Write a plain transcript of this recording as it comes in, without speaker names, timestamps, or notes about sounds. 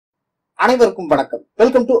அனைவருக்கும் வணக்கம்.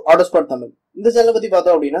 Welcome to ஆட்டோஸ்பாட் Tamil. இந்த சேனலை பத்தி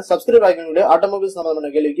பார்த்தோம் அப்படின்னா சப்ஸ்கிரைப் ஆகிய ஆட்டோமொபைல் சம்பந்தமான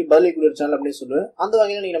கேள்விக்கு பதிலளிக்கூடிய சேனல் அப்படின்னு சொல்லுவேன். அந்த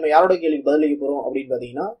வகையில நீங்க நம்ம யாரோட கேள்விக்கு பதிலளிக்க போறோம் அப்படின்னு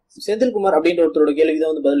பாத்தீங்கன்னா செந்தில்குமார் அப்படின்ற ஒருத்தரோட கேள்விக்கு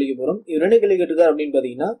தான் வந்து பதிலளிக்க போறோம். இவர் என்ன கேள்வி கேட்டிருக்காரு அப்படின்னு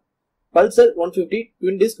பாத்தீங்கன்னா Pulsar 150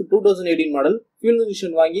 twin disk 2018 model fuel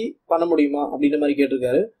injection வாங்கி பண்ண முடியுமா அப்படின்ற மாதிரி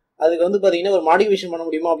கேட்டிருக்காரு. அதுக்கு வந்து பாத்தீங்கன்னா ஒரு மாடிஃபிகேஷன் பண்ண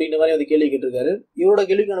முடியுமா அப்படின்ற மாதிரி வந்து கேள்வி கேட்டிருக்காரு. இவரோட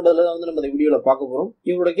கேள்விக்கான பதில தான் வந்து நம்ம இந்த வீடியோல பார்க்க போறோம்.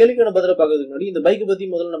 இவரோட கேள்விக்கான பதில பார்க்கறதுக்கு முன்னாடி இந்த பைக்கை பத்தி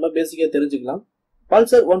முதல்ல நம்ம பேசிக்கா தெரிஞ்சுக்கலாம்.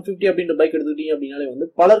 பல்சர் 150 அப்படின்ற பைக் எடுத்துக்கிட்டீங்க அப்படின்னாலே வந்து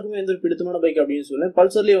பலருக்குமே வந்து பிடித்தமான பைக் அப்படின்னு சொல்லுவேன்.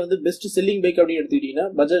 பல்சர்லயே வந்து பெஸ்ட் செல்லிங் பைக் அப்படின்னு எடுத்துக்கிட்டீங்கன்னா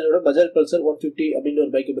பஜாஜ் பல்சர் 150 அப்படின்ற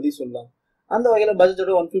ஒரு பைக்கை பத்தி சொல்லலாம். அந்த வகையில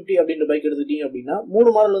பஜாஜோட 150 அப்படின்ற பைக் எடுத்துக்கிட்டீங்க அப்படின்னா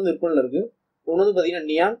 3 மாடல் வந்து விற்பனையில இருக்கு. ஒன்னு வந்து பாத்தீங்கன்னா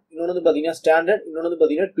நியான், இன்னொன்னு வந்து பாத்தீங்கன்னா ஸ்டாண்டர்ட், இன்னொன்னு வந்து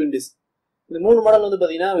பாத்தீங்கன்னா ட்வின் டிஸ்க். இந்த 3 மாடல் வந்து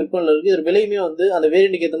பாத்தீங்கன்னா விற்பனையில இருக்கு. இது விலையுமே வந்து அந்த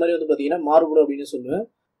வேரியன்ட்க்கு ஏற்ற மாதிரி வந்து பாத்தீங்கன்னா மாறுபடும் அப்படின்னு சொல்லுவேன்.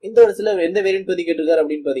 இந்த இடத்துல எந்த வேரியன்ட் பத்தி கேட்டிருக்காரு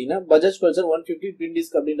அப்படின்னு பாத்தீங்கன்னா பஜாஜ் பல்சர் 150 ட்வின்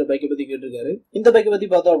டிஸ்க் அப்படின்ற பைக்கை பத்தி கேட்டிருக்காரு. இந்த பைக்கை பத்தி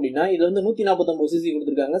பார்த்தோம் அப்படின்னா இது வந்து 149 சிசி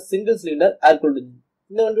கொடுத்திருக்காங்க. சிங்கிள் சிலிண்டர் ஏர் கூல்ட் இன்ஜின்.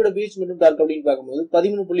 இந்த வண்டியோட பிஹெச் மற்றும் டார்க் அப்படின்னு பார்க்கும்போது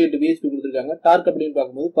 13.8 பிஹெச்பி கொடுத்திருக்காங்க. டார்க் அப்படின்னு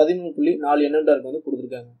பார்க்கும்போது 13.4 Nm டார்க் வந்து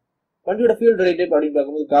கொடுத்திருக்காங்க. வண்டியோட ஃபியூல் டிரைவ் டைப் அப்படின்னு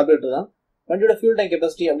பார்க்கும்போது கார்பரேட்டர் தான். வண்டியோட ஃபியூல் டேங்க்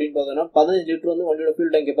கெபாசிட்டி அப்படின்னு பார்த்தோம்னா 15 லிட்டர் வந்து வண்டியோட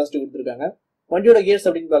ஃபியூல் டேங்க் கெபாசிட்டி கொடுத்திருக்காங்க. வண்டியோட கியர்ஸ்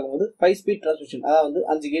அப்படின்னு பார்க்கும்போது 5 ஸ்பீட் டிரான்ஸ்மிஷன், அதாவது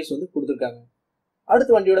 5 கியர்ஸ் வந்து கொடுத்திருக்காங்க.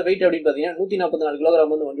 அடுத்து வண்டியோட வெயிட் அப்படின்னு பாத்தீங்கன்னா 144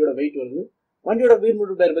 கிலோகிராம் வந்து வண்டியோட வெயிட் வருது. வண்டியோட வீல்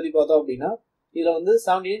மற்றும் டயர் பத்தி பார்த்தோம் அப்படின்னா இதுல வந்து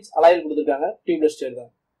 70 இன்ச் அலாயில் கொடுத்திருக்காங்க. டியூப்லெஸ் டயர் தான்.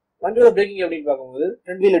 வண்டியோட பிரேக்கிங் அப்படின்னு பார்க்கும்போது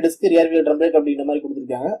front wheel disk, rear wheel drum break அப்படின்ற மாதிரி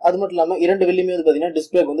கொடுத்திருக்காங்க. அது மட்டும் இல்லாம 2 வீல்லுமே வந்து பாத்தீங்கன்னா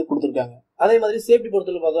டிஸ்க் பிரேக் வந்து கொடுத்திருக்காங்க. அதே மாதிரி சேஃப்டி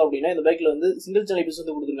பொறுத்தவரை பார்த்தோம் அப்படின்னா இந்த பைக்ல வந்து சிங்கிள் சேனல் ஏபிஎஸ்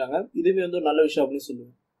வந்து கொடுத்திருக்காங்க. இதுவே வந்து ஒரு நல்ல விஷயம் அப்படின்னு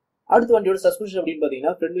சொல்லுவேன். அடுத்து வண்டியோட சஸ்பென்ஷன் அப்படின்னு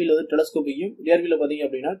பாத்தீங்கன்னா ஃப்ரண்ட் வீல் வந்து டெலஸ்கோபிக்கும், ரியர் வீல பாத்தீங்க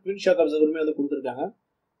அப்படின்னா ட்வின் ஷாக் அப்சர்வருமே வந்து கொடுத்திருக்காங்க.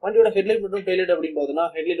 வண்டியோட ஹெட்லைட் மற்றும் டெய்லைட் அப்படின்னு பார்த்தோம்னா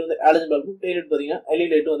ஹெட்லைட் வந்து ஆலஜன் பல்பும், டெய்லைட் பாத்தீங்கன்னா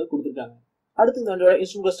எல்இடி லைட்டும் வந்து கொடுத்திருக்காங்க. அடுத்து இந்த வண்டியோட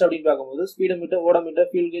இன்ஸ்ட்ருமெண்ட் அப்படின்னு பார்க்கும்போது ஸ்பீடோமீட்டர், ஓடோமீட்டர்,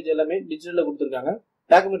 ஃபியூல் கேஜ் எல்லாமே டிஜிட்டல்ல கொடுத்திருக்காங்க.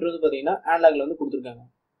 டாக்கோமீட்டர் வந்து பாத்தீங்கன்னா ஹேண்ட்லாக்ல வந்து கொடுத்திருக்காங்க.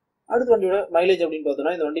 அடுத்து வண்டியோட மைலேஜ் அப்படின்னு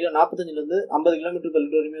பார்த்தோம்னா இந்த வண்டியில 45 இருந்து 50 கிலோமீட்டர் per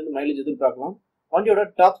லிட்டர் வரைக்கும் வந்து மைலேஜ் எதிர்பார்க்கலாம். வண்டியோட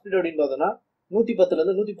டாப் ஸ்பீட் அப்படின்னு பார்த்தோம்னா 110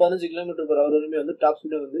 இருந்து 115 கிலோமீட்டர் per hour வரைக்கும் வந்து டாப்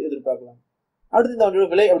ஸ்பீட் வந்து எதிர்பார்க்கலாம். அடுத்து இந்த வண்டியோட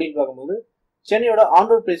விலை அப்படின்னு பார்க்கும்போது சென்னையோட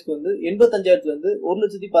ஆன்ரோட் பிரைஸ்க்கு வந்து 85,000 இருந்து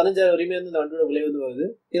 1,15,000 வரையுமே வந்து இந்த வண்டியோட விலை வந்து வருது.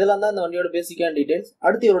 இதெல்லாம் தான் இந்த வண்டியோட பேசிக்கான டீடைல்ஸ்.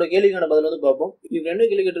 அடுத்து இவரோட கேள்விக்கான பதில் வந்து பார்ப்போம். இவர் என்ன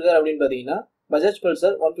கேள்வி கேட்டிருக்காரு அப்படின்னு பாத்தீங்கன்னா Bajaj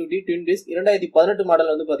Pulsar 150 twin disk 2018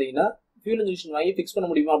 model வந்து பாத்தீங்கன்னா ஃபியூல் இன்ஜெக்ஷன் வாங்கி பிக்ஸ் பண்ண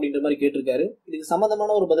முடியுமா அப்படின்ற மாதிரி கேட்டிருக்காரு. இதுக்கு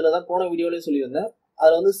சம்பந்தமான ஒரு பதில தான் போன வீடியோலயே சொல்லியிருந்தேன்.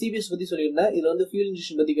 அதுல வந்து சிபிஎஸ் பத்தி சொல்லியிருந்தேன். இதுல வந்து ஃபியூல்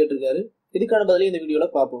இன்ஜெக்ஷன் பத்தி கேட்டிருக்காரு. இதுக்கான பதிலையும் இந்த வீடியோல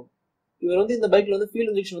பார்ப்போம். இவர் வந்து இந்த பைக்ல வந்து ஃபியூல்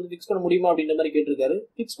இன்ஜெக்ஷன் வந்து பிக்ஸ் பண்ண முடியுமா அப்படின்ற மாதிரி கேட்டிருக்காரு.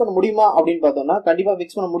 பிக்ஸ் பண்ண முடியுமா அப்படின்னு பார்த்தோம்னா கண்டிப்பா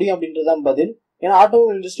பிக்ஸ் பண்ண முடியும் அப்படின்றதான் பதில். ஏன்னா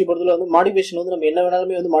ஆட்டோமொபைல் இண்டஸ்ட்ரி பொறுத்தவரை வந்து மாடிஃபிகேஷன் வந்து நம்ம என்ன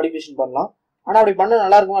வேணாலுமே வந்து மாடிஃபிகேஷன் பண்ணலாம். ஆனா அப்படி பண்ண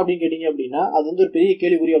நல்லா இருக்கும் அப்படின்னு கேட்டீங்க அப்படின்னா அது வந்து ஒரு பெரிய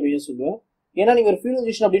கேள்விக்குறி அப்படின்னு சொல்லுவேன். ஏன்னா நீங்க ஒரு ஃபியூல்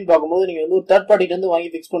இன்ஜெக்ஷன் அப்படின்னு பார்க்கும்போது நீங்க வந்து ஒரு தேர்ட் பார்ட்டில இருந்து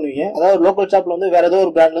வாங்கி பிக்ஸ் பண்ணுவீங்க. அதாவது லோக்கல் ஷாப்ல வந்து வேற ஏதோ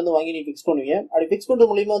ஒரு பிராண்ட்ல இருந்து வாங்கி நீங்க பிக்ஸ் பண்ணுவீங்க. அப்படி பிக்ஸ் பண்றது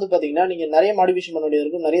மூலியமா வந்து பாத்தீங்கன்னா நீங்க நிறைய மாடிஃபிகேஷன் பண்ண வேண்டியது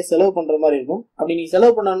இருக்கும், நிறைய செலவு பண்ற மாதிரி இருக்கும். அப்படி நீங்க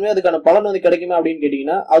செலவு பண்ணாலுமே அதுக்கான பலன் வந்து கிடைக்குமா அப்படின்னு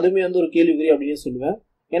கேட்டீங்கன்னா அதுவுமே வந்து ஒரு கேள்விக்குறி அப்படின்னு சொல்லுவேன்.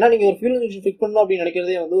 ஏன்னா நீங்க ஒரு ஃபியூல் இன்ஜெக்ஷன் ஃபிக்ஸ் பண்ணணும் அப்படின்னு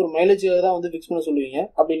நினைக்கிறதே வந்து ஒரு மைலேஜுக்காக தான் வந்து ஃபிக்ஸ் பண்ண சொல்லுவீங்க.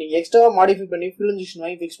 அப்படி நீங்க எக்ஸ்ட்ரா மாடிஃபை பண்ணி ஃபியூல் இன்ஜெக்ஷன்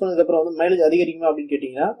வாங்கி ஃபிக்ஸ் பண்ணதுக்கு அப்புறம் வந்து மைலேஜ் அதிகரிக்குமா அப்படின்னு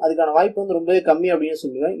கேட்டீங்கன்னா அதுக்கான வாய்ப்பு வந்து ரொம்பவே கம்மி அப்படின்னு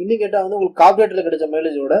சொல்லுவேன். இன்னும் கேட்டா வந்து உங்களுக்கு கார்பரேட்டர்ல கிடைச்ச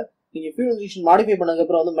மைலேஜோட நீங்க ஃபியூல் இன்ஜெக்ஷன் மாடிஃபை பண்ணதுக்கு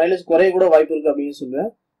அப்புறம் வந்து மைலேஜ் குறைய கூட வாய்ப்பு இருக்கு அப்படின்னு சொல்லுவேன்.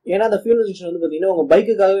 ஏன்னா அந்த ஃபியூல் இன்ஜெக்ஷன் வந்து பாத்தீங்கன்னா உங்க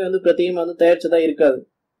பைக்குக்காகவே வந்து பிரத்யேகமா வந்து தயாரிச்சதா இருக்காது.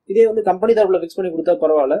 இதே வந்து கம்பெனி தரப்புல ஃபிக்ஸ் பண்ணி கொடுத்தா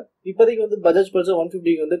பரவாயில்ல. இப்போதைக்கு வந்து பஜாஜ் பல்சர்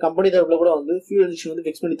 150 வந்து கம்பெனி தரப்புல கூட வந்து ஃபியூல் இன்ஜெக்ஷன் வந்து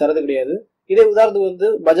ஃபிக்ஸ் பண்ணி தரது கிடையாது. இதே உதாரணத்துக்கு வந்து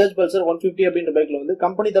பஜாஜ் பல்சர் 150 அப்படின்ற பைக்ல வந்து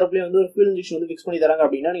கம்பெனி தரப்புலயே வந்து ஒரு ஃபியூல் இன்ஜெக்ஷன் வந்து ஃபிக்ஸ் பண்ணி தராங்க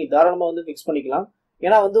அப்படின்னா நீங்க தாராளமா வந்து ஃபிக்ஸ் பண்ணிக்கலாம்.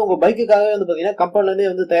 ஏன்னா வந்து உங்க பைக்குக்காகவே வந்து பாத்தீங்கன்னா கம்பெனில இருந்தே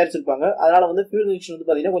வந்து தயாரிச்சிருப்பாங்க. அதனால வந்து ஃபியூல் இன்ஜெக்ஷன் வந்து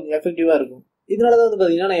பாத்தீங்கன்னா கொஞ்சம் எஃபெக்டிவா இருக்கும். இதனாலதான் வந்து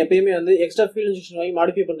பாத்தீங்கன்னா நான் எப்பயுமே வந்து எக்ஸ்ட்ரா ஃபியூல் இன்ஜெக்ஷன் வாங்கி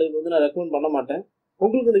மாடிஃபை பண்றதுக்கு வந்து நான் ரெக்கமெண்ட் பண்ண மாட்டேன்.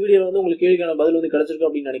 உங்களுக்கு இந்த வீடியோல வந்து உங்களுக்கு கேள்விக்கான பதில் வந்து கிடைச்சிருக்கு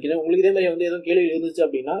அப்படின்னு நினைக்கிறேன். உங்களுக்கு இதே மாதிரி வந்து எதுவும் கேள்வி இருந்துச்சு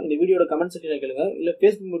அப்படின்னா இந்த வீடியோட கமெண்ட் செக்ஷன்ல கேளுங்க. இல்ல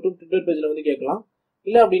Facebook மற்றும் ட்விட்டர் பேஜ்ல வந்து கேட்கலாம்.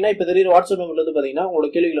 இல்ல அப்படின்னா இப்ப தெரியுற வாட்ஸ்அப் நம்பர்ல வந்து பாத்தீங்கன்னா உங்களோட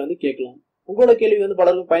கேள்விகளை வந்து கேட்கலாம். உங்களோட கேள்வி வந்து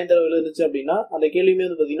பலருக்கும் பயன் தரவில் இருந்துச்சு அப்படின்னா அந்த கேள்வியுமே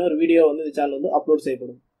வந்து பாத்தீங்கன்னா ஒரு வீடியோ வந்து இந்த சேனல் வந்து அப்லோட்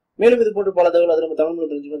செய்யப்படும். மேலும் இது போன்ற பல தகவல் அது நம்ம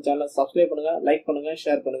தமிழ் தெரிஞ்சுக்கணும். சேனலை சப்ஸ்கிரைப் பண்ணுங்க, லைக் பண்ணுங்க,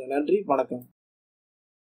 ஷேர் பண்ணுங்க. நன்றி, வணக்கம்.